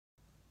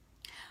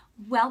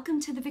Welcome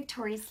to the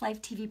Victorious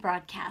Life TV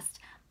broadcast.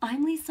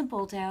 I'm Lisa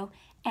Boldo,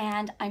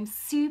 and I'm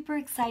super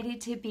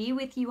excited to be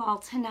with you all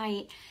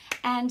tonight.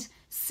 And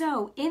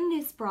so in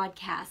this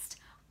broadcast,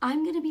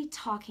 I'm going to be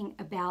talking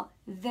about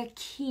the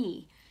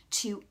key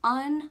to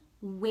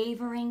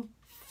unwavering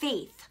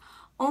faith.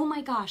 Oh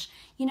my gosh,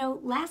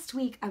 last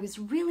week I was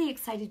really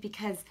excited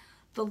because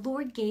the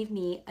Lord gave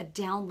me a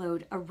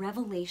download, a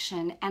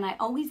revelation, and I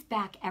always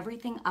back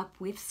everything up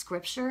with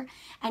scripture.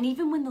 And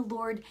even when the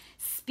Lord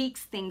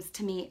speaks things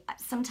to me,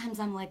 sometimes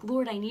I'm like,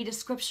 Lord, I need a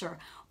scripture,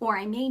 or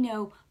I may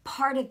know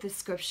part of the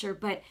scripture,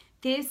 but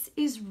this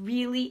is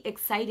really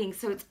exciting.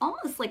 So it's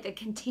almost like a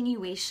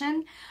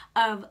continuation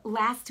of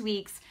last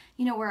week's,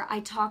 where I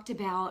talked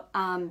about,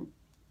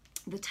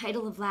 the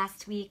title of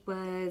last week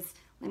was,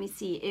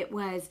 it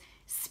was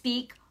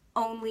Speak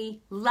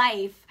Only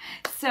Life.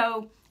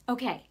 So,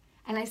 okay.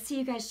 And I see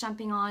you guys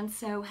jumping on,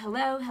 so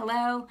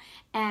hello.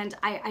 And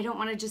I don't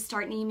want to just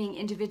start naming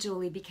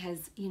individually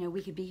because,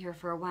 we could be here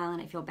for a while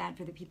and I feel bad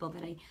for the people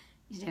that I,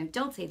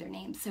 don't say their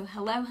names. So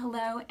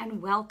hello,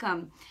 and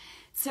welcome.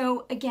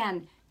 So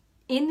again,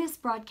 in this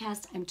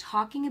broadcast, I'm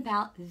talking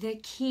about the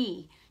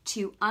key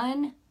to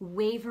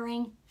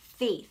unwavering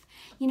faith.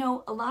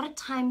 A lot of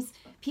times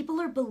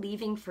people are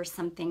believing for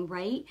something,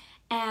 right?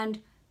 And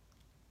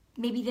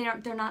maybe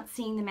they're not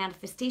seeing the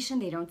manifestation,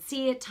 they don't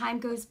see it, time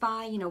goes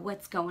by,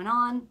 what's going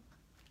on.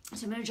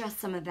 So I'm going to address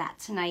some of that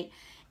tonight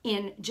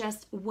in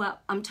just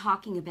what I'm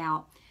talking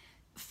about.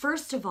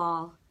 First of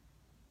all,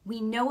 we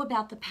know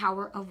about the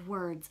power of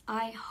words.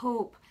 I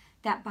hope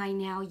that by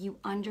now you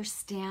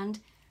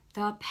understand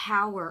the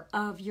power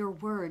of your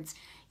words.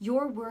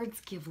 Your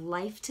words give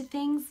life to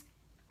things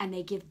and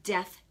they give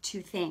death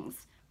to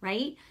things,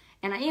 right?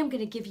 And I am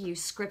going to give you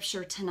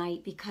scripture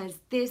tonight because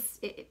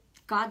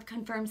God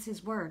confirms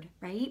his word,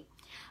 right?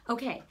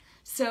 Okay,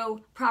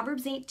 so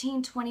Proverbs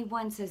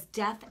 18:21 says,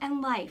 death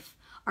and life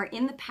are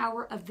in the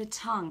power of the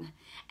tongue,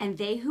 and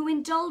they who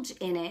indulge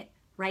in it,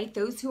 right?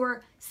 Those who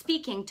are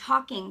speaking,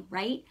 talking,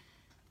 right?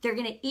 They're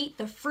going to eat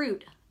the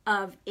fruit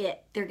of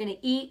it. They're going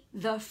to eat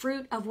the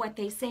fruit of what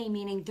they say,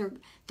 meaning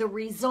the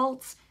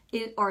results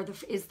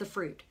is the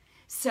fruit.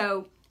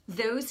 So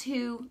those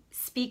who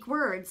speak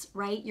words,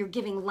 right? You're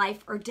giving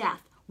life or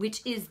death,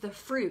 which is the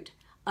fruit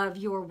of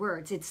your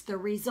words. It's the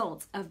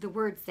results of the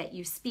words that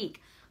you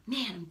speak.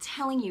 Man, I'm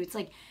telling you, it's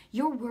like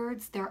your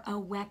words, they're a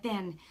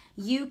weapon.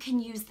 You can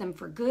use them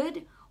for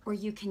good or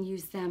you can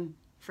use them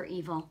for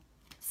evil.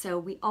 So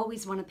we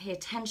always want to pay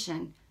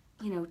attention,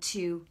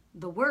 to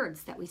the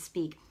words that we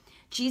speak.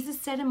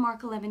 Jesus said in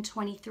Mark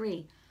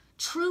 11:23,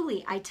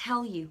 truly I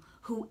tell you,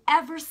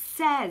 whoever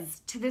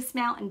says to this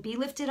mountain, be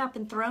lifted up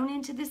and thrown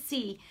into the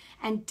sea,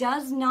 and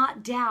does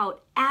not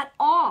doubt at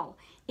all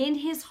in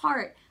his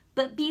heart,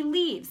 but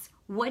believes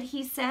what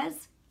he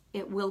says,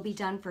 it will be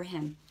done for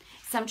him.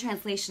 Some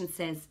translation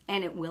says,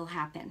 and it will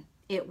happen.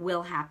 It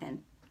will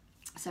happen.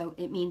 So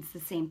it means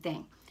the same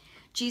thing.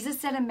 Jesus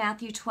said in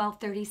Matthew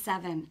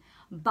 12:37,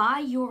 by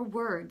your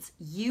words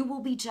you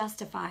will be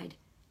justified,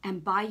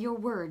 and by your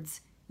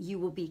words you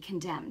will be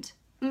condemned.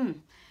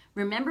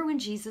 Remember when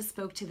Jesus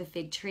spoke to the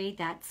fig tree?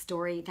 That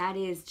story, that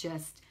is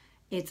just,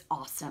 it's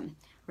awesome,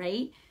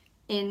 right?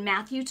 In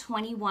Matthew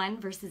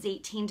 21, verses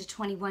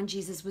 18-21,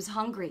 Jesus was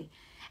hungry.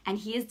 And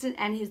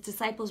his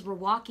disciples were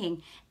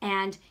walking,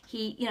 and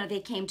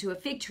they came to a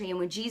fig tree. And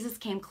when Jesus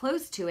came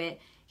close to it,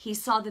 he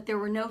saw that there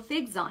were no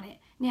figs on it.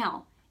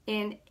 Now,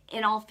 in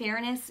all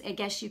fairness, I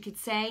guess you could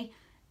say,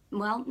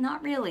 well,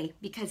 not really,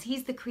 because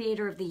he's the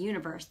creator of the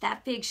universe.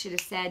 That fig should have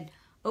said,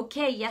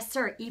 okay, yes,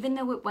 sir. Even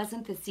though it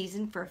wasn't the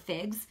season for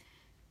figs,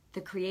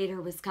 the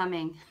creator was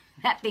coming.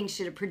 That thing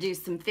should have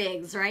produced some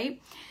figs,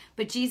 right?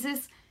 But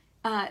Jesus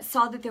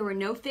saw that there were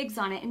no figs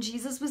on it, and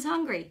Jesus was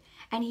hungry,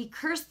 and he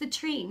cursed the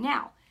tree.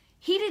 Now,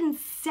 he didn't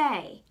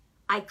say,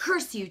 I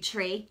curse you,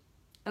 tree,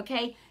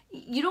 okay?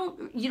 You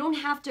don't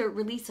have to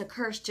release a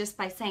curse just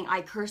by saying,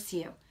 I curse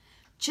you.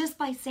 Just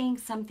by saying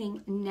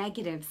something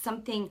negative,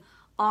 something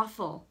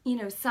awful,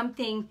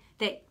 something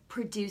that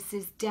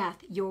produces death.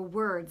 Your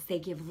words, they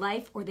give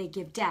life or they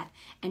give death.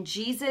 And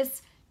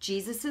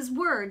Jesus's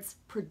words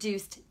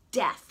produced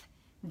death.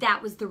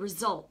 That was the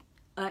result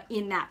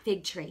in that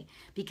fig tree.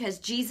 Because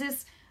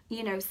Jesus,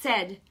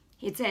 said,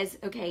 it says,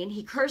 okay, and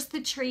he cursed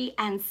the tree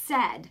and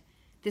said,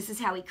 this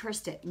is how he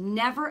cursed it,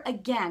 never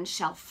again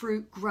shall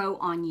fruit grow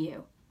on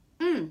you.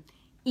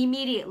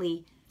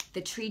 Immediately,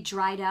 the tree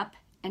dried up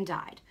and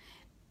died.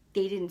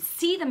 They didn't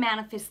see the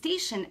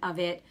manifestation of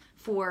it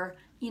for,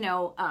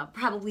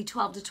 probably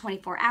 12 to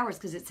 24 hours,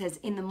 because it says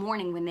in the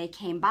morning when they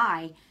came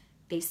by,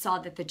 they saw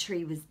that the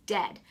tree was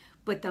dead.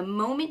 But the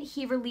moment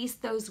he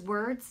released those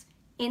words,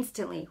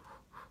 instantly,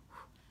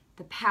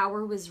 the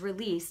power was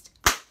released,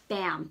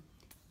 bam,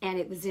 and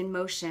it was in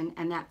motion,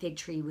 and that fig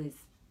tree was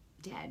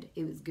dead.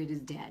 It was good as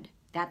dead.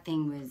 That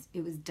thing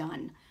it was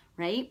done,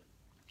 right?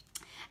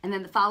 And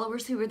then the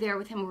followers who were there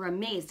with him were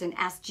amazed and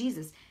asked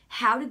Jesus,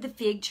 how did the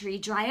fig tree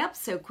dry up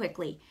so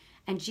quickly?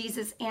 And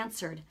Jesus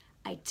answered,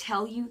 I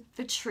tell you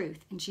the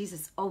truth. And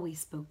Jesus always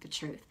spoke the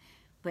truth,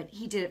 but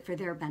he did it for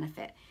their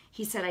benefit.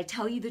 He said, I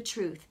tell you the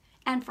truth.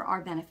 and for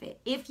our benefit.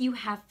 If you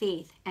have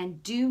faith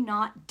and do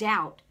not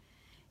doubt,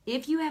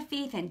 if you have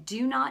faith and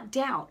do not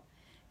doubt,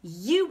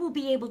 you will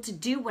be able to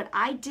do what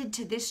I did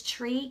to this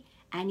tree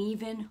and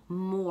even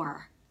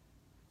more.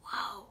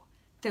 Whoa,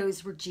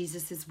 those were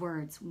Jesus's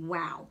words.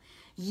 Wow.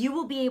 You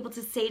will be able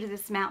to say to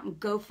this mountain,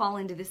 go fall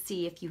into the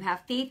sea. If you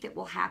have faith, it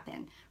will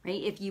happen,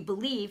 right? If you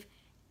believe,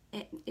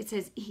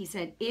 he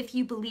said, if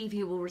you believe,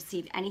 you will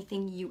receive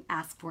anything you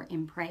ask for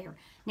in prayer.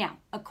 Now,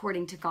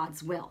 according to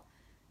God's will.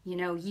 You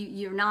know,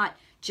 you're not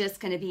just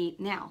going to be,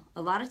 now,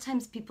 a lot of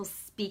times people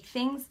speak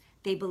things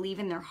they believe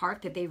in their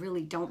heart that they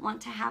really don't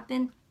want to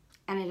happen,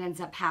 and it ends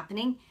up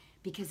happening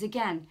because,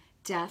 again,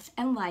 death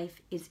and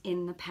life is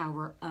in the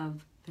power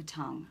of the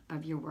tongue,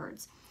 of your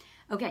words.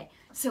 Okay,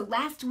 so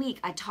last week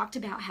I talked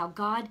about how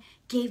God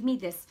gave me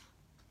this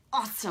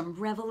awesome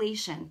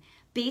revelation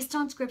based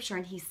on scripture,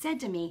 and he said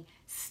to me,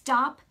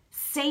 stop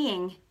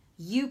saying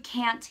you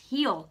can't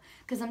heal,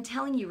 because I'm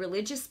telling you,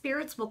 religious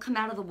spirits will come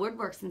out of the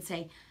woodworks and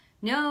say,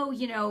 no,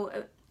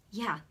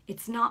 yeah,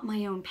 it's not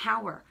my own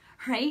power,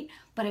 right?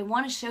 But I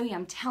want to show you,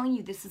 I'm telling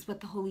you, this is what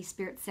the Holy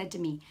Spirit said to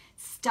me.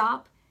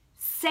 Stop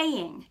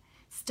saying,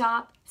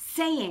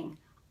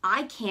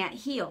 I can't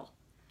heal.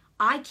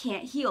 I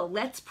can't heal.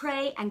 Let's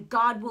pray and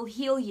God will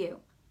heal you.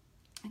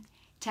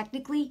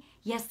 Technically,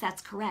 yes,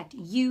 that's correct.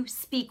 You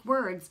speak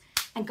words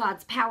and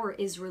God's power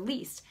is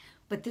released.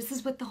 But this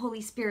is what the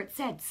Holy Spirit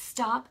said.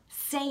 Stop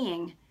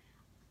saying,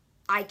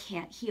 I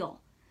can't heal,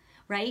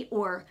 right?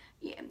 Or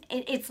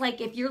it's like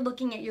if you're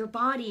looking at your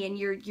body and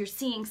you're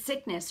seeing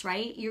sickness,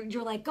 right?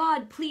 You're like,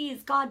 God,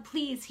 please,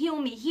 heal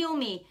me, heal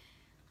me.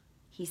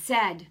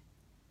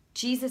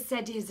 Jesus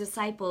said to his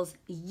disciples,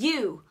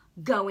 you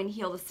go and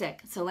heal the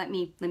sick. So let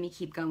me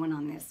keep going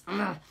on this.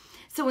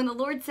 So when the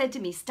Lord said to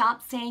me,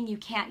 stop saying you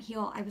can't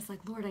heal, I was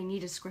like, Lord, I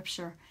need a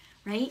scripture,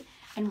 right?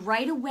 And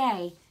right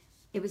away,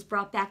 it was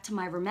brought back to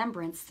my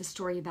remembrance, the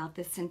story about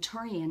the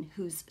centurion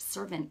whose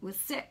servant was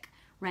sick,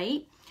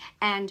 right?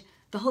 And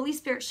the Holy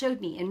Spirit showed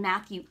me in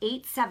Matthew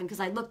 8:7, because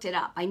I looked it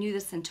up. I knew the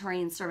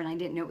centurion servant. I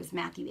didn't know it was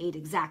Matthew 8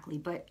 exactly,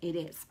 but it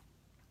is.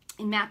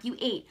 In Matthew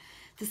 8,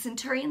 the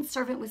centurion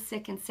servant was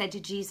sick and said to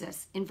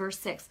Jesus in verse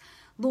 6,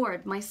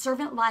 Lord, my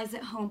servant lies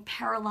at home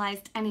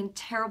paralyzed and in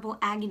terrible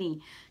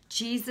agony.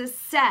 Jesus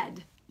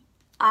said,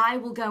 I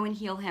will go and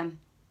heal him.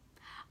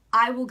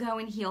 I will go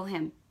and heal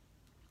him.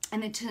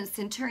 And the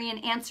centurion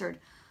answered,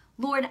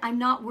 Lord, I'm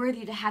not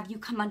worthy to have you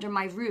come under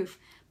my roof,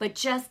 but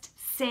just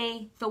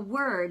say the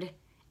word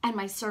and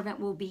my servant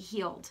will be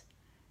healed.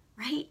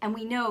 Right? And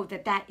we know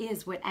that that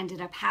is what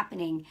ended up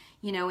happening,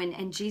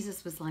 and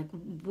Jesus was like,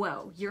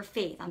 whoa, your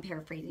faith, I'm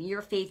paraphrasing,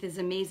 your faith is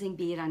amazing,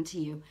 be it unto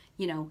you,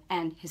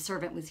 and his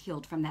servant was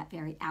healed from that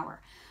very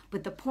hour.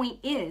 But the point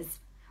is,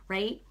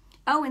 right?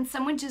 Oh, and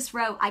someone just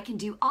wrote, I can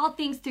do all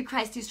things through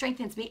Christ who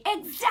strengthens me.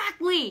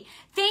 Exactly.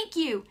 Thank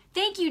you,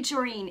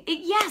 Joreen.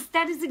 Yes,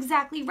 that is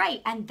exactly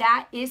right. And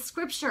that is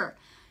scripture.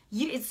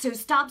 So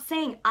stop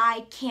saying,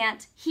 I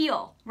can't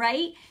heal,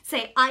 right?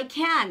 Say, I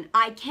can,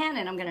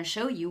 and I'm going to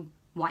show you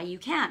why you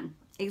can.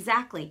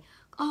 Exactly.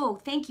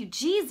 Oh, thank you,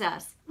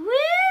 Jesus.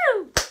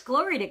 Woo!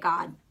 Glory to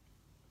God.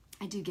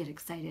 I do get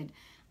excited.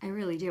 I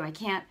really do. I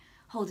can't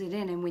hold it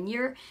in. And when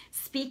you're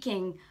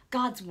speaking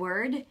God's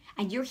word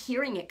and you're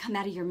hearing it come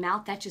out of your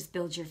mouth, that just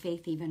builds your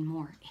faith even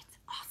more. It's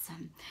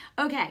awesome.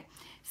 Okay.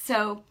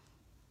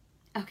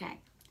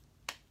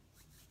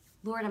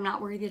 Lord, I'm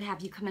not worthy to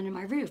have you come under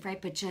my roof,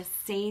 right? But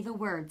just say the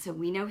word. So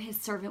we know his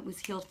servant was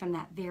healed from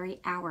that very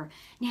hour.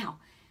 Now,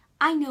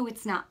 I know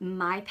it's not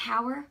my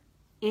power.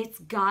 It's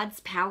God's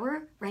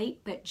power, right?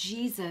 But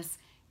Jesus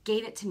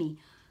gave it to me.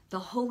 The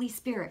Holy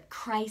Spirit,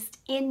 Christ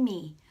in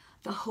me,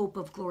 the hope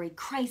of glory,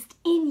 Christ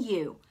in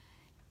you.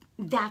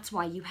 That's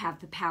why you have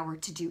the power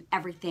to do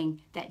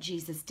everything that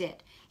Jesus did.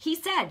 He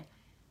said,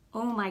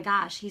 oh my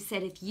gosh, he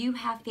said, if you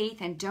have faith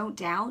and don't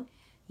doubt,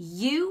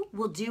 you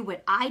will do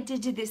what I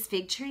did to this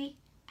fig tree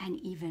and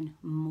even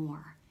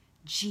more.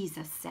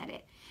 Jesus said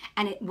it.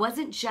 And it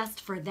wasn't just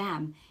for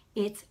them.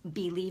 It's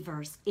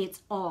believers.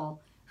 It's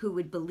all who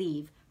would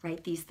believe,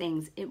 right? These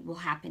things, it will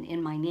happen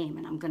in my name.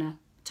 And I'm going to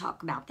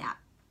talk about that.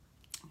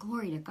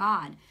 Glory to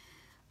God.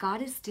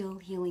 God is still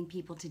healing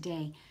people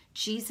today.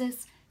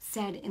 Jesus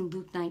said in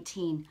Luke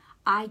 19,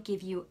 I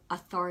give you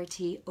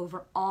authority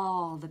over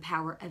all the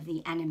power of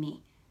the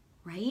enemy,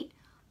 right?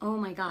 Oh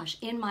my gosh,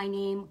 in my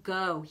name,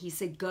 go. He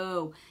said,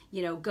 go,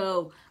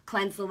 go,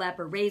 cleanse the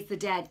leper, raise the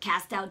dead,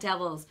 cast out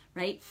devils,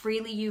 right?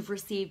 Freely you've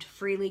received,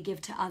 freely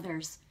give to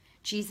others.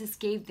 Jesus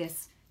gave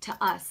this to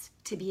us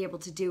to be able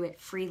to do it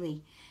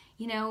freely.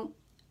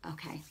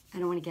 Okay, I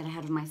don't want to get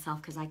ahead of myself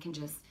because I can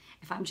just,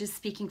 if I'm just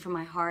speaking from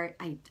my heart,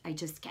 I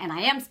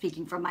am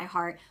speaking from my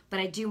heart, but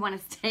I do want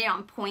to stay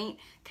on point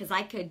because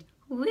I could,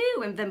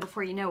 and then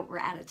before you know it, we're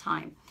out of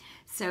time.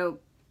 So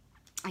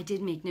I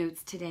did make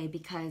notes today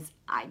because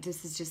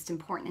this is just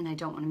important and I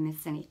don't want to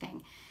miss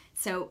anything.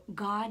 So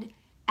God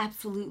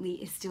absolutely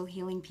is still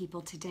healing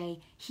people today.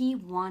 He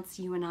wants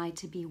you and I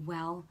to be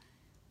well,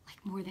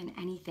 like more than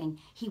anything.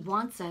 He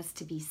wants us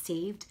to be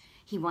saved.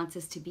 He wants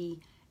us to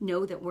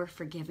know that we're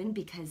forgiven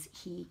because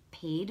he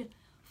paid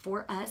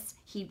for us.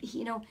 He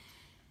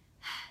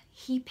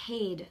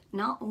paid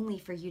not only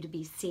for you to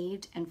be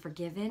saved and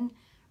forgiven,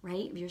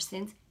 right, of your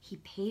sins, he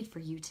paid for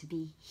you to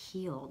be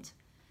healed.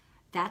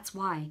 That's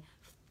why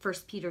 1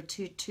 Peter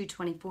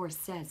 2:24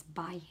 says,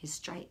 by his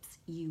stripes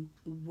you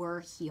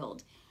were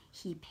healed.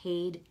 He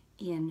paid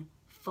in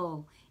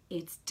full.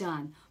 It's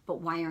done.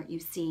 But why aren't you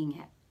seeing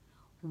it?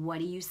 What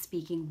are you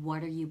speaking?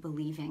 What are you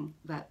believing?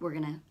 But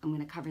I'm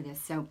gonna cover this.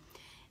 So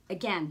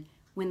again,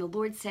 when the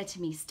Lord said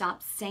to me,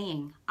 stop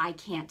saying I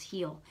can't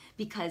heal,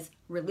 because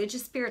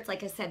religious spirits,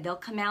 like I said, they'll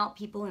come out,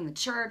 people in the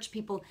church,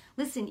 people,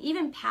 listen,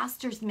 even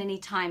pastors many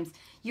times,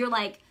 you're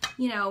like,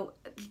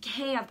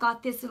 hey, I've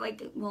got this. They're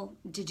like, well,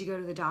 did you go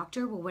to the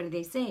doctor? Well, what did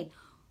they say?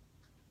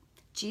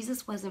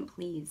 Jesus wasn't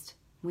pleased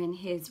when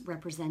his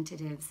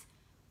representatives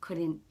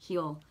couldn't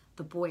heal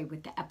the boy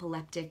with the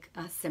epileptic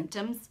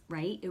symptoms,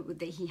 right?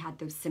 That he had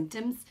those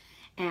symptoms,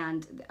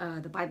 and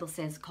the Bible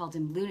says called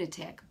him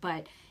lunatic,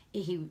 but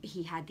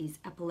he had these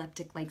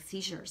epileptic-like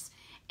seizures,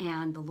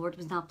 and the Lord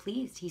was not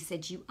pleased. He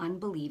said, you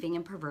unbelieving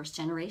and perverse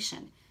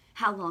generation,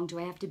 how long do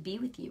I have to be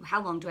with you?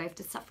 How long do I have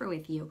to suffer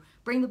with you?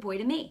 Bring the boy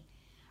to me,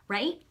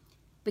 right?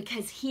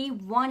 Because he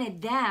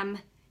wanted them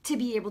to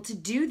be able to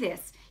do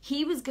this.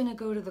 He was going to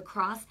go to the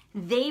cross.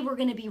 They were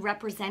going to be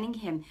representing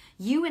him.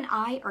 You and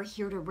I are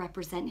here to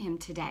represent him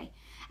today.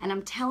 And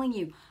I'm telling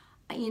you,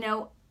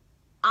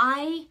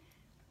 I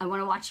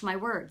want to watch my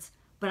words,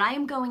 but I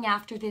am going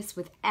after this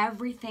with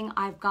everything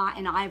I've got,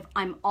 and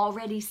I'm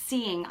already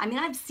seeing.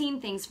 I've seen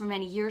things for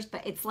many years,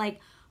 but it's like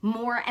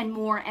more and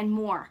more and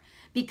more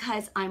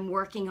because I'm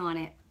working on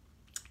it.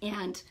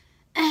 And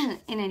in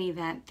any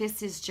event,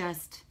 this is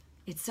just,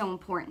 it's so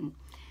important.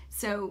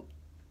 So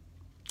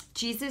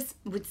Jesus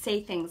would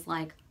say things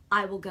like,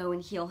 I will go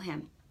and heal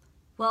him.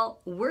 Well,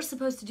 we're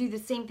supposed to do the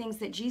same things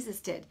that Jesus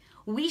did.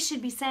 We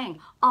should be saying,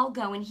 I'll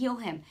go and heal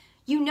him.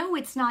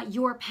 It's not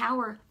your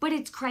power, but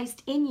it's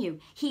Christ in you.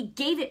 He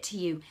gave it to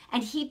you.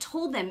 And he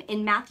told them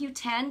in Matthew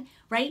 10,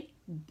 right?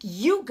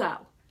 You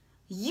go,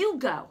 heal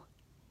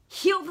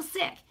the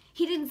sick.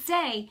 He didn't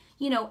say,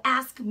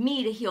 ask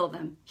me to heal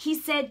them. He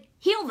said,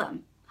 heal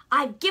them.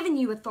 I've given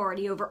you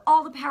authority over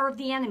all the power of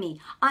the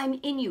enemy. I'm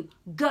in you.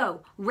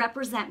 Go,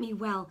 represent me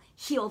well,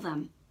 heal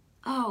them.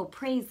 Oh,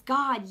 praise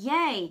God,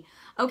 yay.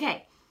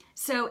 Okay,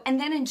 so, and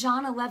then in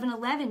John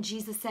 11:11,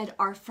 Jesus said,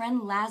 our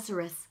friend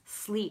Lazarus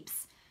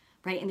sleeps,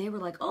 right? And they were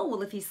like, oh,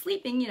 well, if he's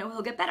sleeping,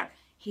 he'll get better.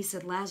 He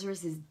said,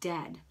 Lazarus is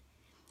dead,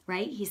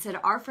 right? He said,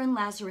 our friend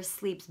Lazarus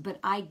sleeps, but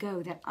I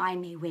go that I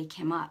may wake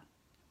him up.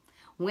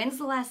 When's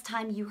the last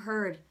time you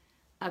heard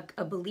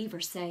a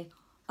believer say,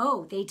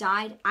 oh, they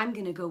died, I'm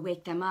going to go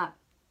wake them up?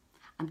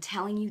 I'm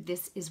telling you,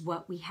 this is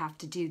what we have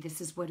to do.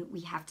 This is what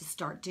we have to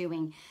start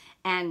doing.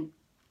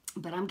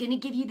 But I'm going to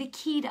give you the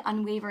key to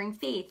unwavering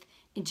faith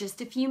in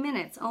just a few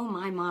minutes. Oh,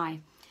 my.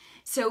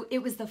 So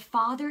it was the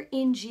Father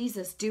in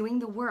Jesus doing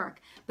the work,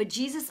 but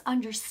Jesus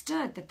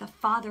understood that the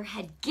Father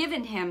had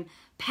given him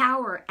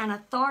power and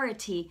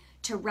authority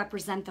to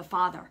represent the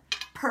Father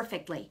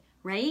perfectly,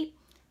 right?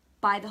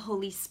 By the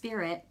Holy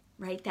Spirit,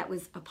 right, that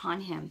was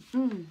upon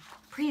him.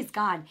 Praise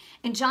God.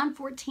 In John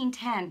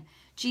 14:10,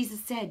 Jesus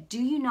said, do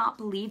you not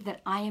believe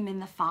that I am in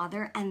the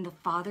Father and the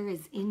Father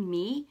is in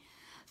me?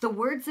 The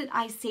words that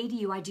I say to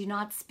you, I do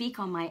not speak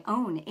on my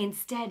own.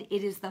 Instead,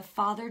 it is the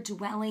Father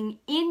dwelling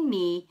in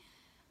me,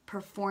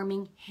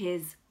 performing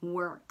his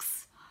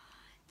works.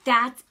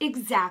 That's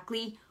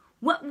exactly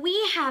what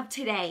we have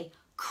today.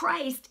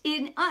 Christ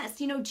in us.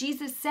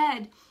 Jesus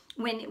said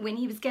when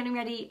he was getting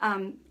ready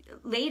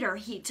later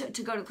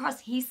to go to the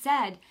cross, he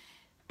said,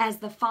 as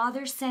the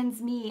Father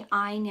sends me,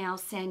 I now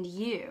send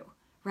you,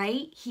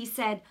 right? He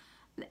said,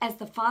 as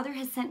the Father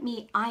has sent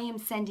me, I am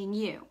sending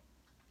you.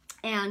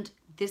 And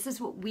this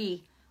is what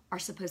we are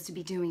supposed to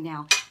be doing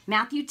now.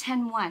 Matthew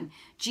 10:1,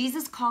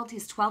 Jesus called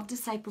his 12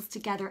 disciples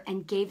together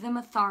and gave them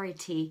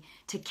authority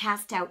to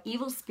cast out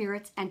evil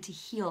spirits and to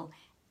heal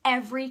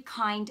every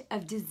kind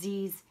of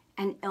disease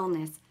and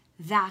illness.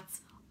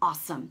 That's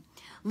awesome.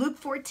 Luke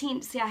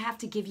 14, see, I have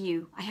to give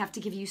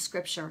you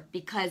scripture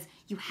because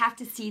you have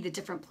to see the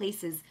different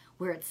places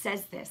where it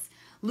says this.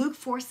 Luke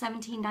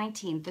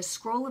 4:17-19, the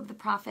scroll of the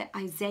prophet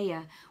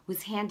Isaiah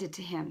was handed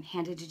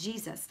to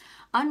Jesus.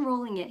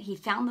 Unrolling it, he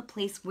found the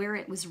place where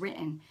it was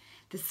written,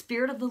 the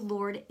Spirit of the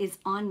Lord is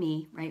on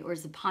me, right, or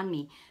is upon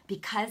me,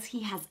 because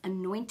he has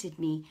anointed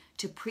me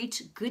to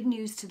preach good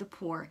news to the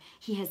poor.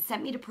 He has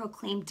sent me to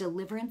proclaim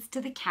deliverance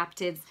to the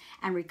captives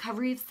and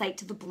recovery of sight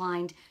to the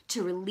blind,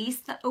 to release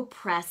the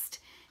oppressed,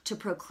 to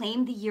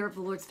proclaim the year of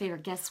the Lord's favor.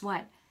 Guess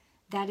what?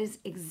 That is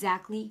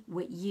exactly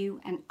what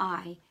you and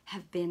I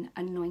have been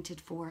anointed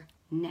for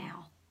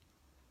now.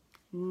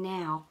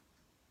 Now,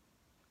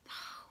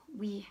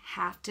 we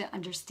have to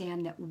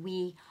understand that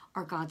we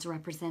are God's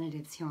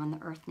representatives here on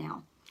the earth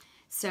now.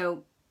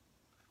 So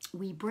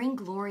we bring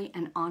glory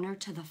and honor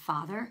to the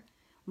Father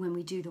when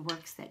we do the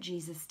works that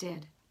Jesus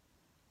did.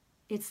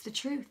 It's the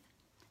truth.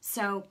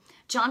 So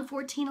John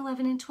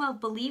 14:11-12,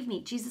 believe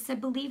me. Jesus said,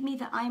 believe me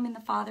that I am in the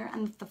Father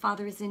and that the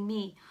Father is in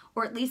me,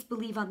 or at least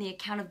believe on the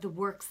account of the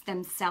works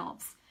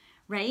themselves,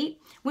 right?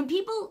 When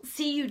people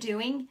see you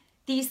doing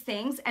these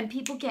things and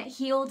people get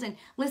healed, and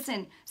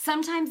listen,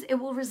 sometimes it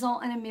will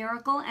result in a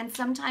miracle and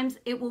sometimes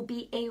it will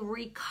be a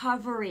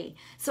recovery.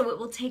 So it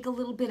will take a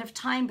little bit of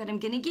time, but I'm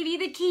going to give you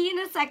the key in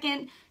a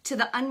second to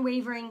the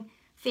unwavering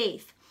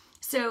faith.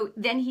 So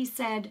then he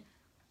said,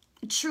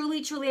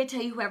 truly, truly, I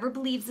tell you, whoever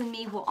believes in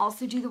me will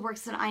also do the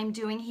works that I am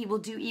doing. He will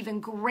do even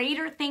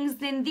greater things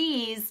than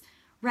these,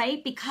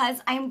 right?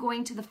 Because I am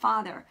going to the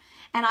Father.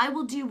 And I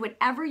will do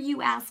whatever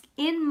you ask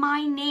in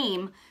my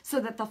name so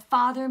that the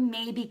Father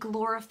may be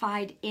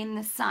glorified in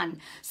the Son.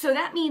 So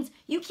that means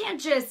you can't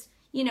just,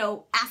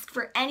 ask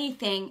for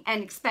anything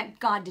and expect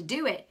God to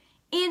do it.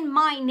 In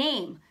my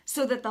name,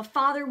 so that the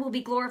Father will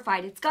be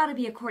glorified. It's got to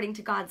be according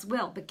to God's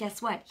will. But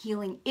guess what?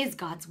 Healing is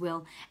God's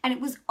will. And it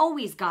was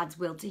always God's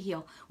will to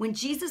heal. When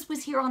Jesus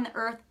was here on the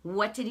earth,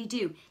 what did he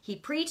do? He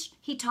preached,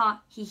 he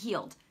taught, he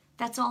healed.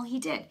 That's all he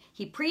did.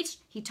 He preached,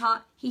 he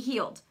taught, he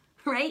healed.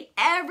 Right?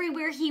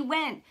 Everywhere he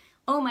went,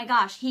 oh my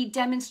gosh, he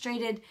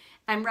demonstrated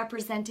and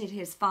represented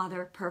his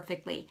Father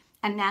perfectly.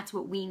 And that's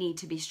what we need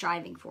to be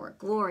striving for.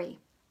 Glory.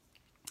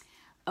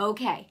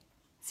 Okay,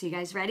 so you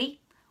guys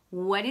ready?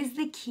 What is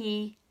the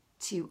key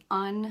to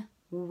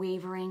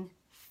unwavering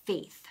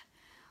faith?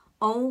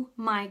 Oh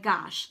my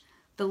gosh,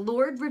 the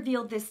Lord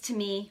revealed this to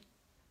me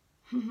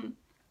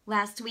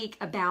last week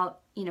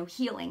about,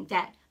 healing,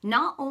 that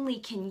not only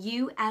can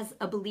you as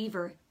a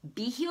believer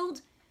be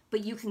healed,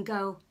 but you can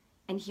go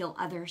and heal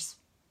others.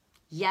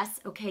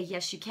 Yes, okay,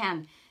 yes, you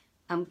can.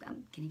 I'm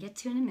going to get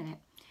to it in a minute.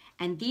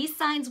 And these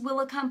signs will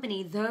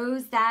accompany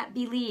those that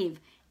believe.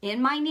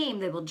 In my name,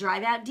 they will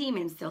drive out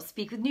demons. They'll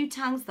speak with new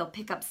tongues. They'll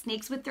pick up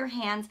snakes with their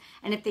hands.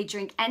 And if they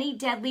drink any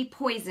deadly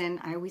poison,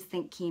 I always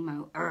think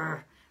chemo,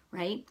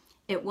 right?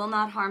 It will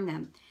not harm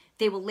them.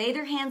 They will lay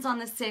their hands on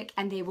the sick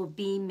and they will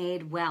be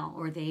made well,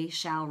 or they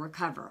shall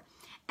recover.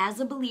 As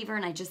a believer,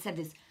 and I just said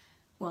this,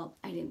 well,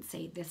 I didn't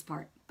say this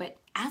part, but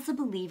as a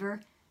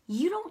believer,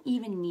 you don't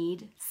even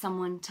need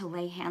someone to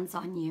lay hands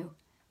on you.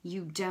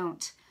 You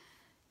don't.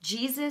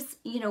 Jesus,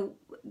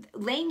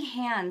 laying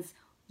hands,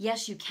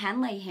 yes, you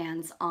can lay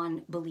hands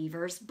on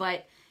believers,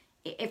 but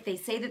if they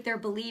say that they're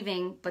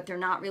believing, but they're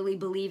not really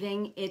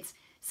believing, it's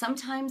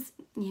sometimes,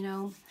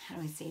 how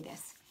do I say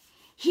this?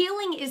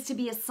 Healing is to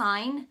be a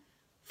sign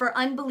for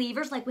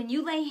unbelievers. Like when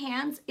you lay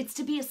hands, it's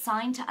to be a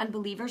sign to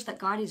unbelievers that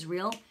God is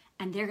real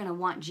and they're going to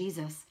want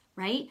Jesus,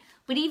 right?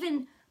 But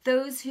even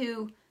those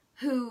who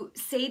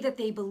say that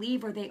they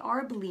believe or they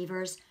are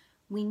believers,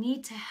 we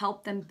need to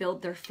help them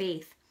build their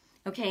faith.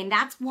 Okay, and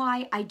that's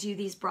why I do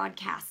these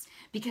broadcasts,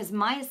 because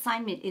my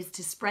assignment is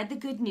to spread the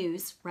good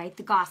news, right?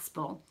 The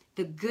gospel,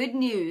 the good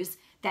news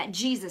that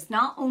Jesus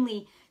not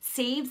only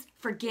saves,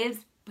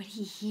 forgives, but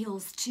he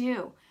heals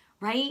too,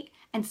 right?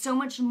 And so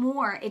much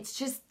more. It's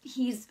just,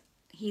 he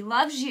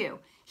loves you.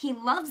 He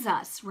loves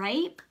us,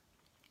 right?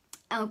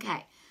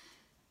 Okay.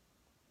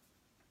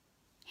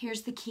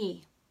 Here's the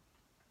key.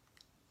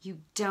 You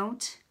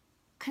don't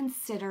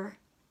consider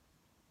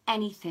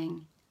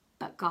anything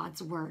but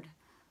God's word.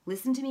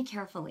 Listen to me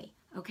carefully.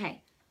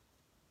 Okay.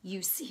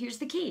 Here's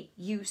the key.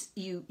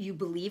 You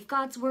believe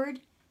God's word,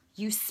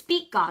 you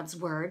speak God's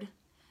word,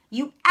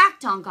 you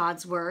act on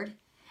God's word,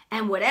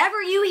 and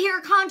whatever you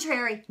hear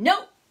contrary,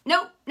 nope.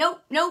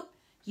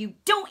 You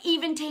don't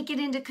even take it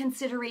into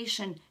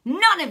consideration.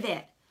 None of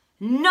it.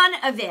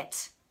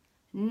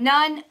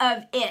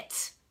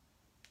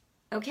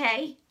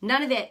 Okay?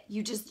 None of it.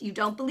 You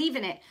don't believe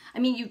in it.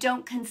 You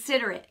don't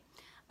consider it.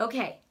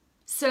 Okay.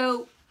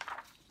 So,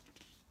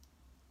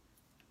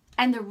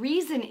 and the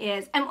reason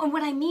is, and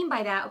what I mean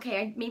by that,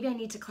 okay, maybe I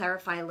need to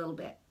clarify a little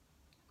bit.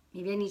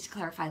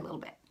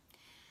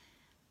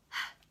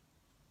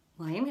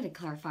 Well, I am going to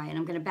clarify, and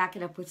I'm going to back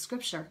it up with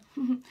scripture.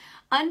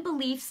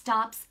 Unbelief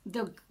stops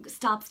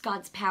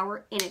God's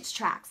power in its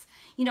tracks.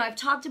 I've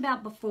talked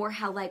about before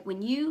how, like,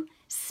 when you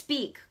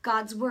speak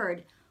God's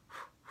word,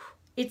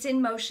 it's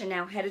in motion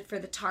now, headed for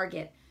the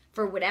target,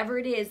 for whatever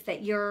it is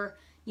that you're,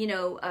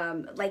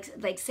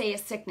 like say a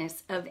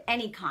sickness of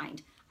any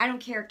kind. I don't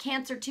care,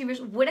 cancer,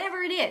 tumors,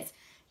 whatever it is,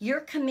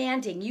 you're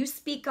commanding. You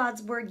speak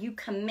God's word, you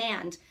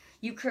command.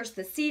 You curse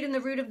the seed and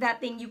the root of that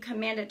thing, you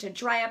command it to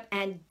dry up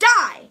and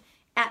die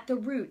at the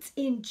roots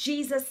in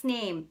Jesus'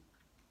 name,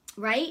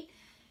 right?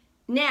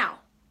 Now,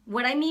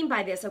 what I mean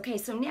by this, okay,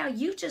 so now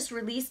you just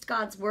released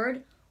God's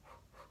word.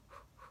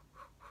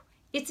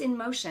 It's in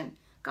motion.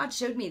 God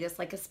showed me this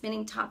like a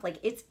spinning top, like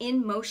it's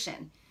in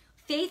motion.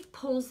 Faith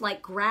pulls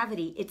like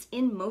gravity. It's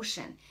in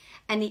motion.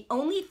 And the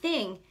only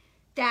thing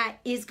that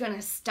is going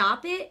to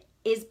stop it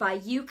is by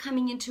you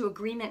coming into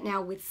agreement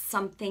now with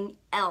something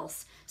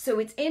else. So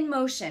it's in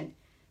motion.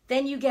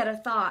 Then you get a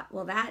thought,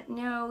 well,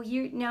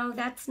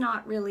 that's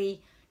not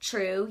really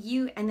true.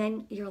 And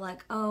then you're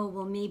like, oh,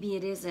 well, maybe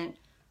it isn't.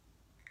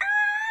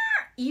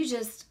 You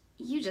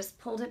just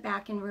pulled it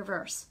back in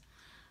reverse.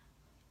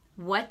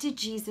 What did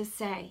Jesus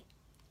say?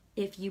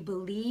 If you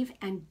believe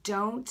and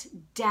don't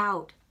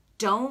doubt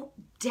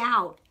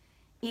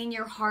in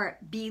your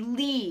heart,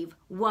 believe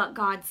what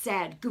God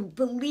said.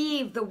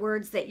 Believe the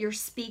words that you're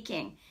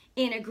speaking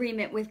in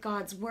agreement with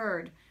God's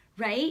word,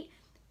 right?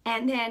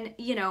 and then,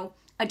 you know,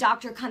 a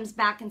doctor comes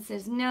back and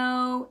says,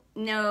 no,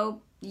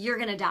 you're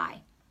going to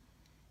die.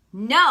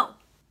 No,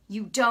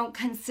 you don't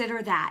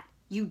consider that.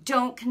 You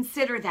don't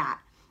consider that.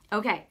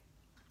 Okay.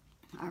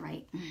 All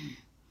right.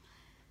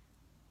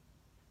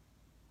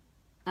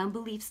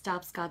 Unbelief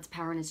stops God's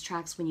power in its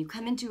tracks. When you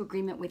come into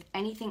agreement with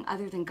anything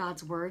other than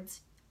God's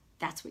words,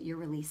 that's what you're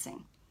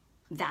releasing.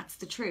 That's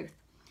the truth,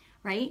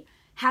 right?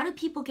 How do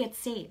people get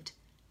saved?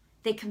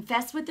 They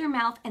confess with their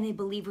mouth and they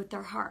believe with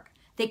their heart.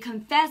 They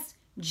confess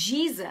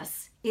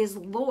Jesus is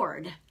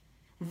Lord,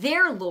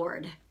 their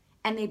Lord,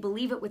 and they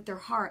believe it with their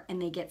heart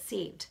and they get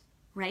saved,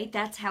 right?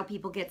 That's how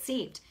people get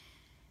saved.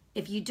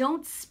 If you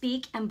don't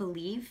speak and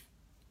believe,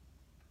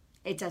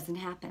 it doesn't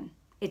happen.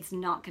 It's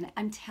not gonna,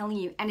 I'm telling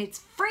you, and it's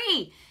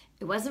free.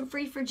 It wasn't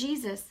free for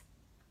Jesus,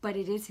 but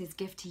it is his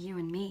gift to you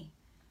and me.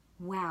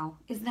 Wow,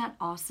 isn't that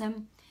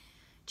awesome?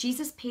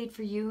 Jesus paid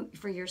for you,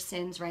 for your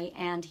sins, right?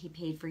 And he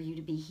paid for you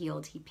to be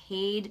healed. He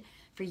paid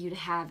for you to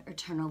have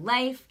eternal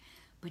life,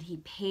 but he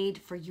paid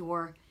for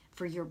your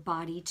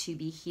body to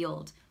be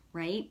healed,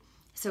 right?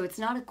 So it's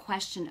not a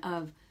question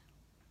of,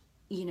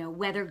 you know,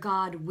 whether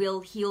God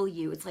will heal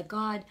you. It's like,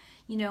 God,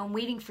 you know, I'm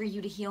waiting for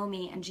you to heal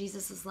me. And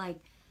Jesus is like,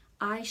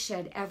 I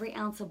shed every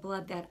ounce of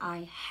blood that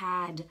I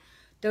had.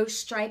 Those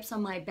stripes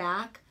on my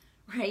back,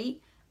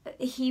 right?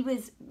 He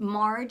was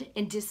marred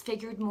and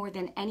disfigured more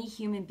than any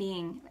human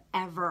being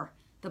ever,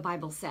 the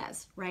Bible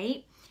says,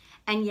 right?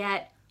 And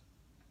yet,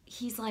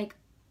 he's like,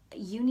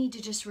 you need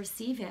to just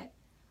receive it.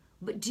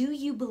 But do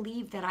you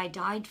believe that I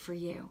died for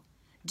you?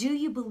 Do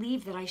you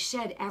believe that I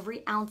shed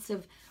every ounce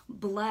of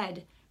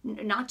blood,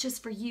 not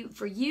just for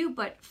you,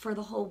 but for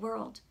the whole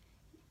world?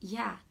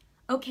 Yeah.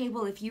 Okay,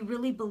 well, if you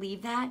really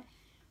believe that,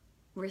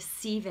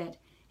 receive it.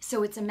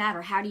 So it's a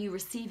matter, how do you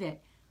receive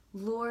it?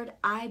 Lord,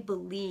 I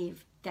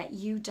believe that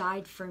you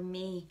died for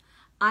me.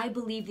 I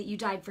believe that you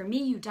died for me.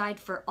 You died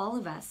for all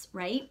of us,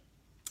 right?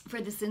 For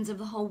the sins of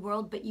the whole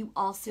world, but you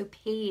also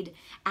paid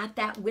at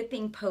that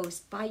whipping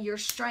post by your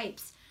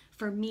stripes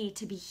for me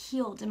to be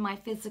healed in my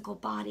physical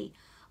body.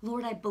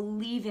 Lord, I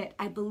believe it.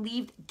 I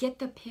believe. Get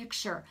the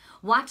picture.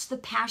 Watch The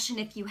Passion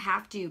if you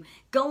have to.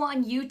 Go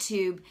on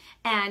YouTube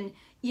and,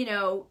 you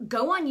know,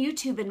 go on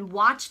YouTube and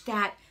watch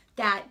that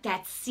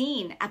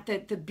scene at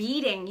the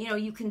beating. You know,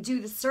 you can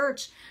do the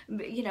search,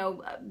 you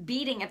know,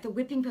 beating at the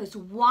whipping post.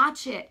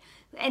 Watch it.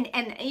 And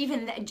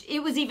even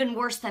it was even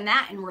worse than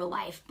that in real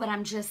life. But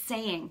I'm just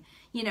saying,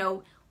 you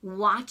know,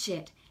 watch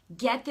it.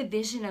 Get the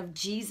vision of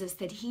Jesus,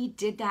 that he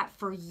did that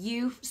for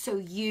you so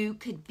you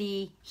could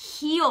be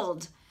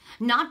healed.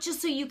 Not just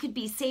so you could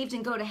be saved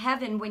and go to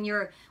heaven when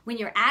you're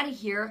out of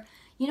here.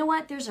 You know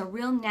what? There's a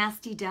real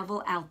nasty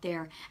devil out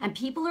there. And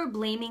people are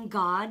blaming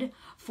God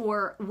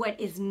for what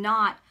is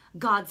not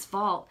God's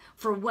fault,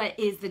 for what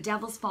is the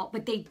devil's fault,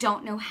 but they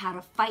don't know how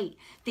to fight.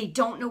 They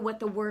don't know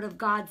what the word of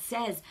God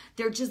says.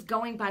 They're just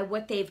going by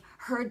what they've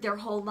heard their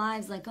whole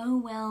lives, like, oh,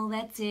 well,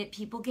 that's it.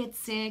 People get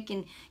sick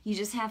and you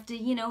just have to,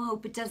 you know,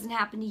 hope it doesn't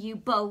happen to you.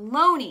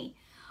 Baloney.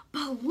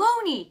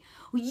 Baloney.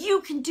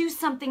 You can do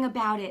something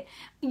about it.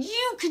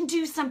 You can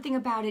do something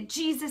about it.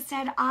 Jesus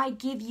said, I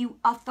give you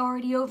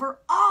authority over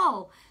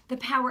all the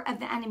power of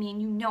the enemy.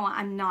 And you know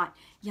I'm not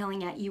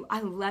yelling at you. I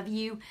love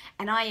you,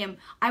 and I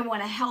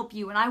want to help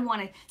you, and I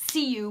want to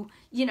see you,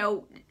 you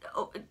know,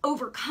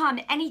 overcome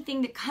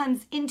anything that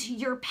comes into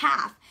your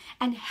path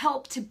and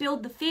help to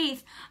build the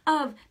faith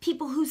of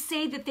people who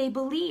say that they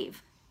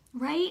believe,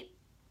 right?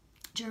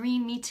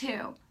 Jareen, me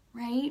too,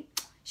 right?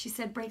 She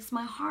said, breaks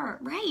my heart.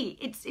 Right.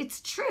 It's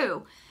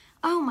true.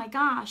 Oh my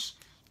gosh.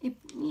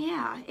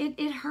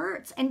 It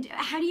hurts. And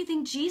how do you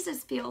think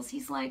Jesus feels?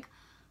 He's like,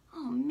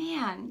 oh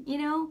man, you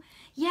know?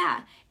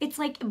 Yeah, it's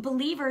like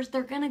believers,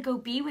 they're going to go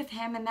be with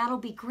him and that'll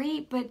be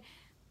great, but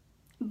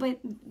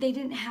they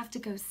didn't have to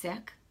go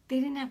sick.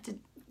 You didn't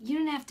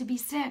have to be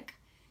sick.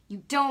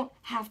 You don't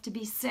have to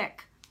be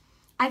sick.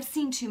 I've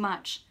seen too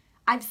much.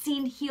 I've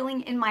seen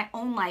healing in my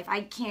own life.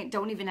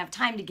 Don't even have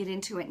time to get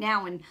into it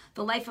now, and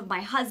the life of my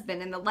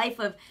husband and the life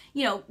of,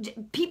 you know,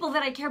 people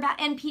that I care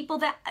about and people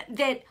that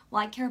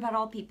well, I care about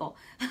all people,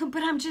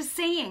 but I'm just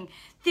saying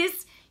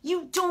this,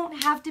 you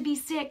don't have to be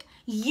sick.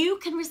 You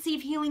can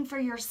receive healing for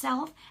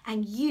yourself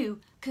and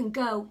you can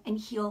go and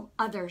heal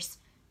others.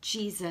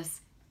 Jesus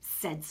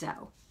said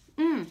so.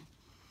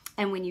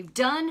 And when you've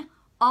done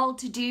all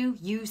to do,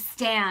 you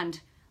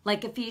stand.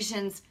 Like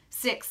Ephesians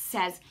 6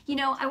 says. You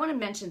know, I want to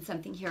mention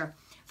something here.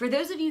 For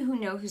those of you who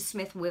know who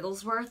Smith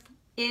Wigglesworth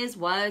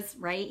was,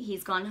 right?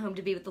 He's gone home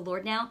to be with the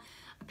Lord now.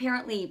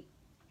 Apparently,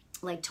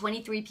 like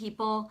 23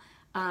 people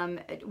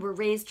were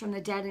raised from the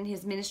dead in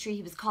his ministry.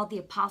 He was called the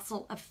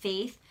Apostle of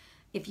Faith.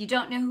 If you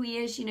don't know who he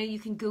is, you know, you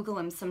can Google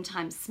him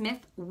sometime.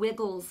 Smith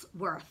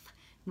Wigglesworth.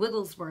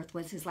 Wigglesworth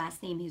was his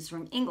last name. He's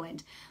from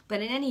England.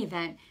 But in any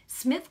event,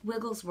 Smith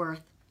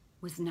Wigglesworth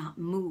was not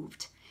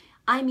moved.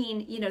 I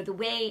mean, you know, the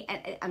way,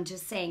 I'm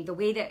just saying, the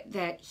way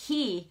that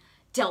he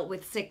dealt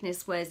with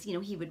sickness was, you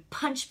know, he would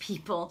punch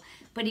people,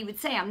 but he would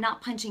say, I'm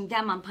not punching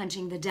them, I'm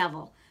punching the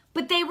devil.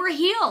 But they were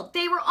healed.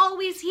 They were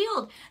always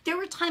healed. There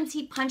were times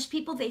he punched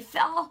people, they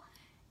fell,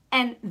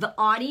 And the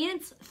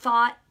audience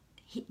thought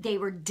they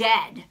were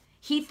dead.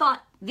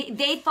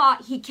 They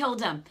thought he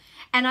killed him.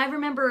 And I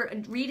remember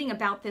reading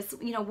about this,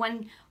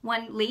 one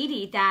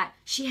lady that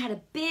she had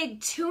a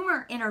big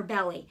tumor in her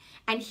belly.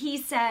 And he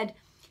said,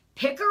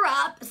 pick her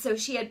up. So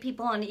she had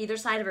people on either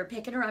side of her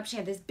picking her up. She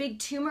had this big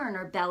tumor in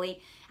her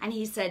belly. And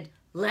he said,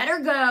 let her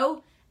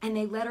go. And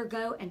they let her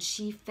go, and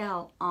she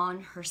fell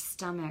on her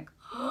stomach.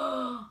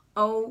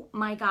 Oh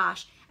my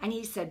gosh. And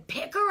he said,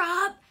 pick her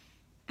up.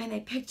 And they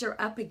picked her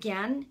up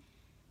again,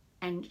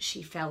 and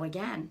she fell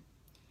again.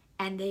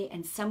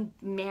 And some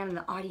man in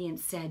the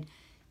audience said,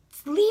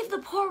 leave the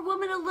poor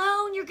woman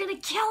alone. You're going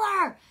to kill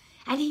her.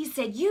 And he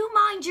said, you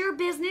mind your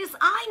business.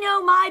 I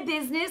know my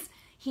business.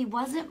 He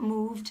wasn't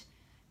moved.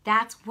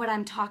 That's what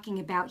I'm talking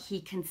about.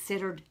 He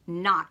considered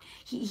not.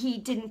 He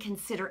didn't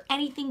consider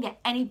anything that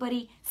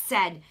anybody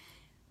said.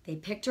 They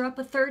picked her up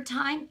a third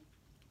time,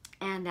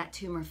 and that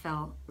tumor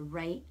fell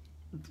right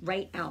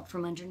out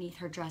from underneath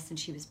her dress, and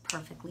she was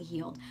perfectly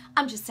healed.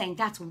 I'm just saying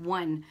that's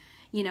one,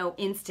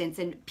 instance,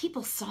 and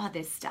people saw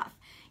this stuff.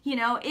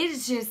 It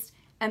is just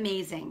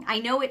amazing. I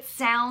know it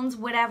sounds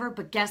whatever,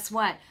 but guess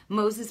what?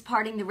 Moses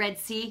parting the Red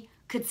Sea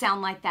could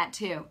sound like that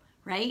too,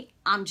 right?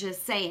 I'm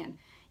just saying,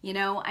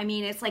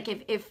 it's like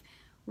if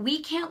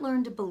we can't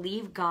learn to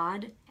believe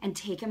God and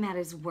take him at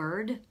his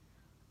word,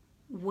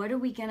 what are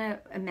we going to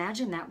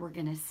imagine that we're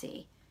going to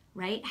see,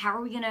 right? How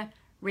are we going to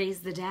raise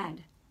the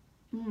dead?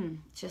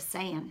 Just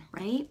saying,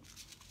 right?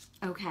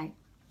 Okay,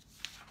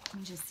 let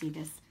me just see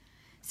this.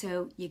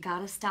 So you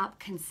got to stop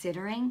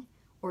considering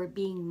or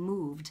being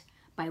moved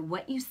by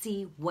what you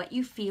see, what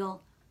you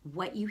feel,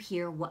 what you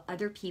hear, what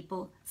other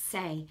people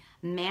say,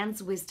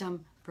 man's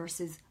wisdom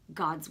versus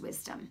God's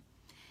wisdom.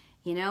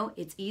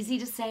 It's easy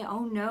to say,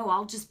 oh no,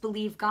 I'll just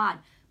believe God.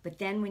 But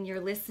then when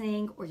you're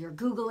listening or you're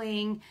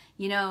Googling,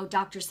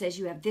 doctor says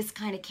you have this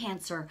kind of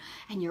cancer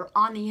and you're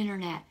on the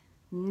internet.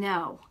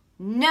 No,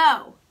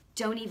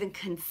 don't even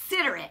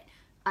consider it.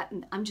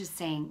 I'm just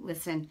saying,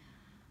 listen,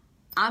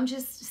 I'm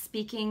just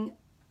speaking.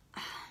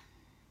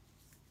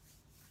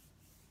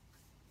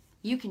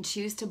 You can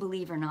choose to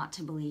believe or not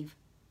to believe,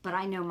 but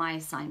I know my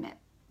assignment,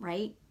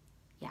 right?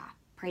 Yeah,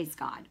 praise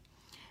God.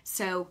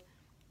 So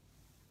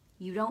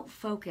you don't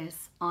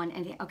focus on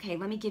anything. Okay,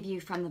 let me give you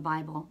from the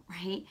Bible,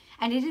 right?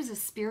 And it is a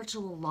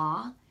spiritual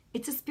law.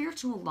 It's a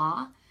spiritual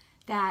law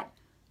that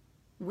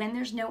when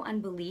there's no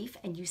unbelief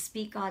and you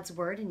speak God's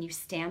word and you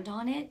stand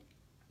on it,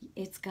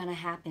 it's going to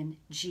happen.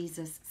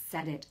 Jesus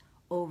said it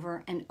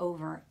over and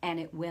over, and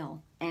it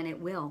will, and it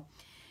will.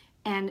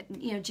 And,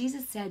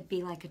 Jesus said,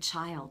 be like a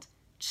child,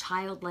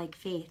 childlike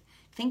faith.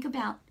 Think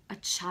about a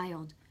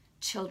child.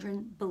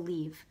 Children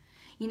believe.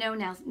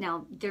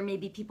 Now there may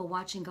be people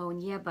watching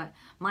going, yeah, but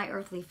my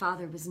earthly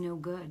father was no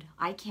good.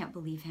 I can't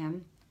believe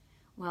him.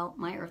 Well,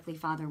 my earthly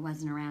father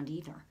wasn't around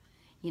either,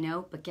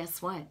 but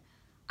guess what?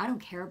 I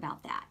don't care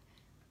about that.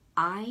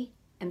 I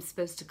am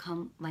supposed to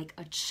come like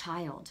a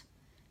child.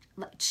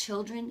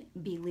 Children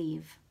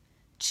believe.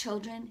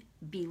 Children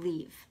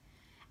believe.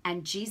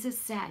 And Jesus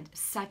said,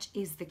 such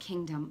is the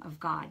kingdom of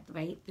God,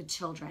 right? The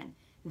children.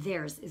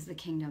 Theirs is the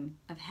kingdom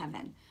of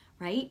heaven,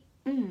 right?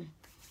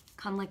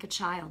 Come like a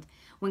child.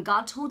 When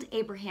God told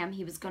Abraham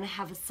he was going to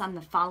have a son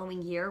the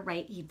following year,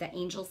 right? The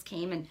angels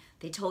came and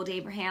they told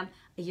Abraham,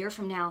 a year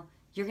from now,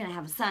 you're going to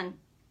have a son.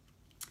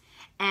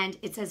 And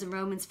it says in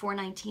Romans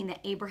 4:19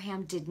 that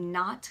Abraham did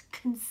not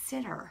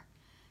consider,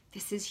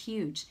 this is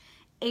huge,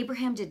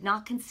 Abraham did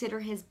not consider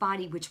his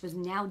body, which was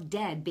now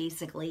dead,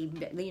 basically,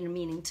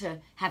 meaning to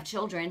have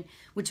children,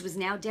 which was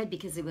now dead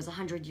because it was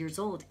 100 years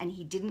old. And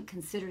he didn't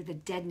consider the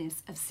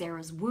deadness of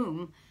Sarah's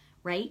womb,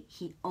 right?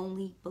 He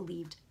only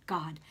believed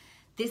God.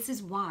 This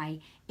is why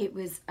it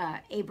was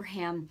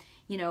Abraham,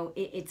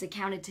 it's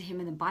accounted to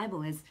him in the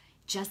Bible as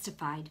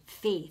justified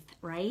faith,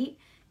 right?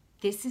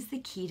 This is the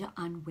key to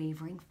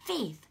unwavering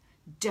faith.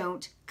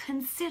 Don't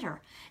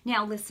consider.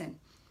 Now listen,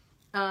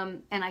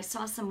 and I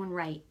saw someone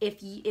write,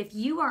 if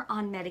you are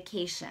on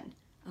medication,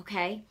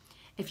 okay?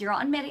 If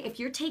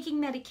you're taking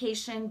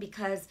medication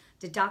because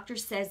the doctor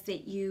says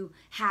that you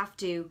have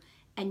to,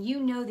 and you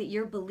know that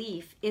your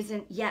belief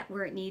isn't yet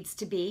where it needs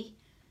to be,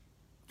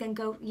 then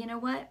go, you know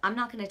what? I'm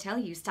not going to tell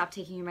you stop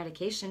taking your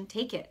medication.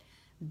 Take it.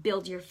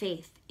 Build your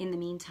faith in the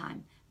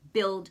meantime.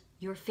 Build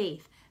your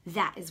faith.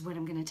 That is what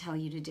I'm going to tell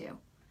you to do.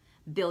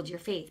 Build your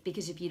faith.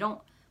 Because if you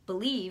don't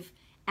believe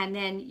and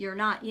then you're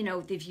not,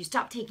 if you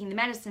stop taking the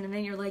medicine and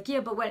then you're like, yeah,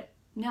 but what?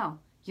 No,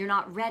 you're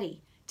not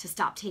ready to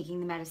stop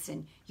taking the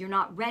medicine. You're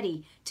not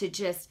ready to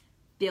just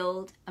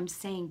build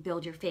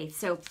your faith.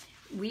 So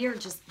we are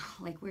just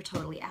we're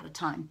totally out of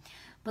time.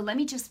 But let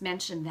me just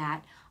mention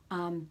that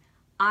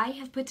I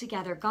have put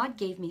together, God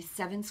gave me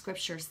 7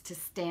 scriptures to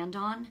stand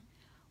on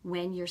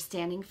when you're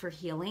standing for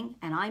healing.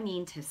 And I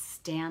mean to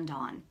stand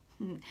on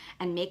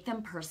and make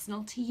them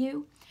personal to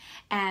you.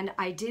 And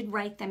I did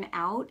write them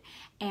out.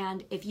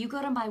 And if you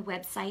go to my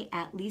website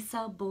at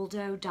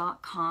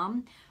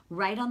lisabuldo.com,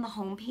 right on the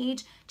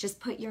homepage,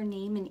 just put your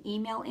name and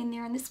email in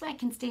there. And this way I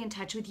can stay in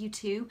touch with you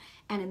too.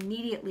 And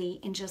immediately,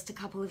 in just a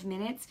couple of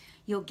minutes,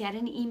 you'll get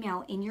an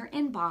email in your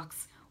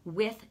inbox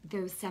with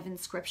those 7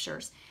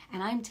 scriptures.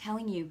 And I'm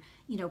telling you,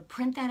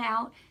 print that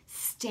out,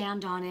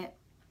 stand on it,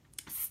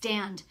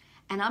 stand.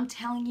 And I'm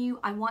telling you,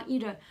 I want you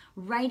to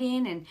write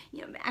in, and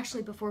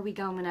actually before we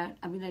go, I'm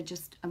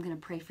gonna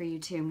pray for you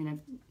too.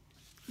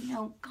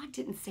 God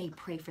didn't say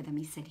pray for them,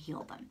 he said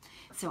heal them.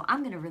 So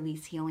I'm gonna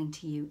release healing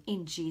to you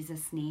in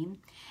Jesus' name.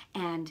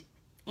 And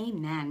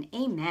amen,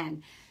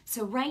 amen.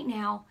 So right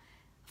now,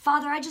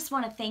 Father, I just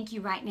want to thank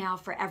you right now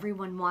for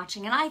everyone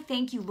watching. And I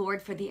thank you,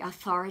 Lord, for the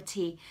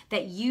authority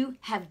that you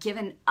have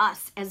given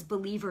us as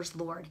believers,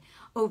 Lord,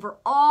 over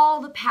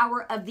all the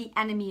power of the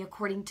enemy,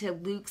 according to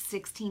Luke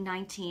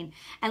 16:19.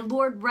 And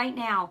Lord, right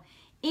now,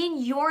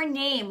 in your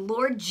name,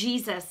 Lord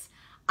Jesus,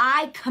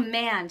 I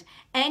command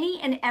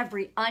any and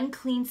every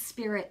unclean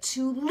spirit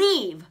to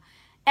leave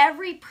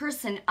every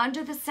person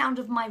under the sound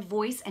of my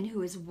voice and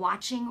who is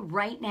watching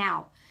right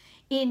now.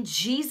 In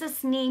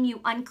Jesus' name,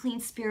 you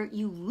unclean spirit,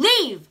 you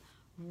leave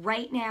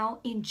right now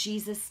in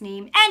Jesus'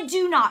 name, and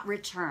do not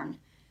return.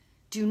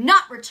 Do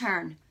not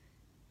return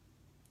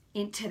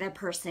into the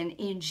person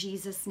in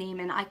Jesus' name.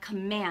 And I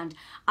command,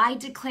 I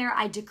declare,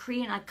 I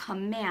decree, and I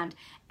command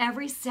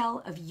every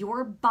cell of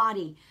your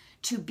body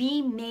to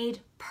be made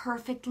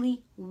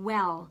perfectly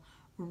well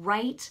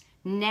right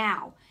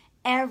now.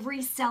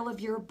 Every cell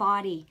of your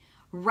body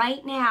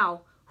right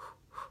now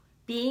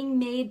being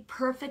made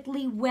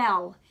perfectly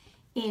well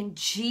in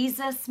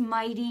Jesus'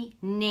 mighty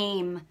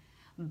name.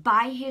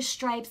 By his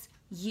stripes,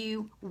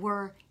 you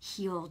were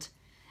healed.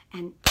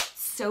 And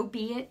so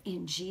be it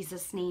in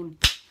Jesus' name.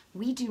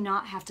 We do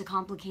not have to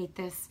complicate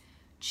this.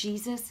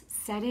 Jesus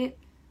said it,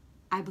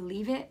 I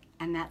believe it,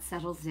 and that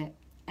settles it.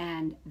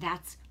 And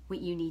that's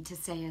what you need to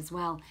say as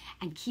well.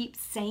 And keep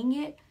saying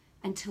it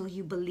until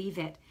you believe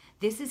it.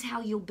 This is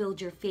how you'll build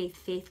your faith.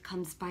 Faith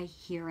comes by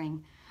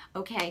hearing.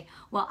 Okay,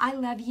 well, I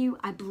love you.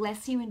 I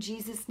bless you in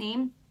Jesus'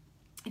 name.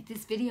 If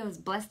this video has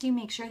blessed you,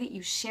 make sure that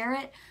you share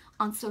it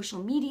on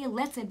social media.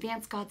 Let's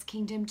advance God's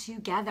kingdom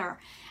together.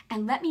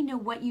 And let me know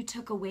what you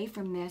took away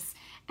from this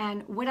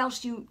and what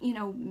else you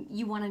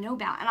want to know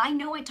about. And I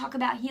know I talk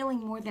about healing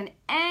more than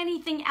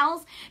anything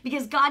else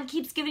because God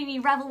keeps giving me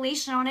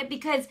revelation on it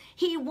because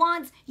he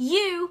wants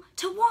you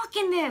to walk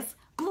in this.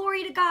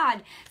 Glory to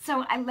God.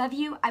 So I love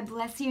you. I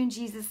bless you in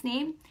Jesus'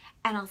 name.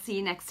 And I'll see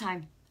you next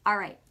time. All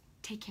right.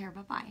 Take care.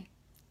 Bye-bye.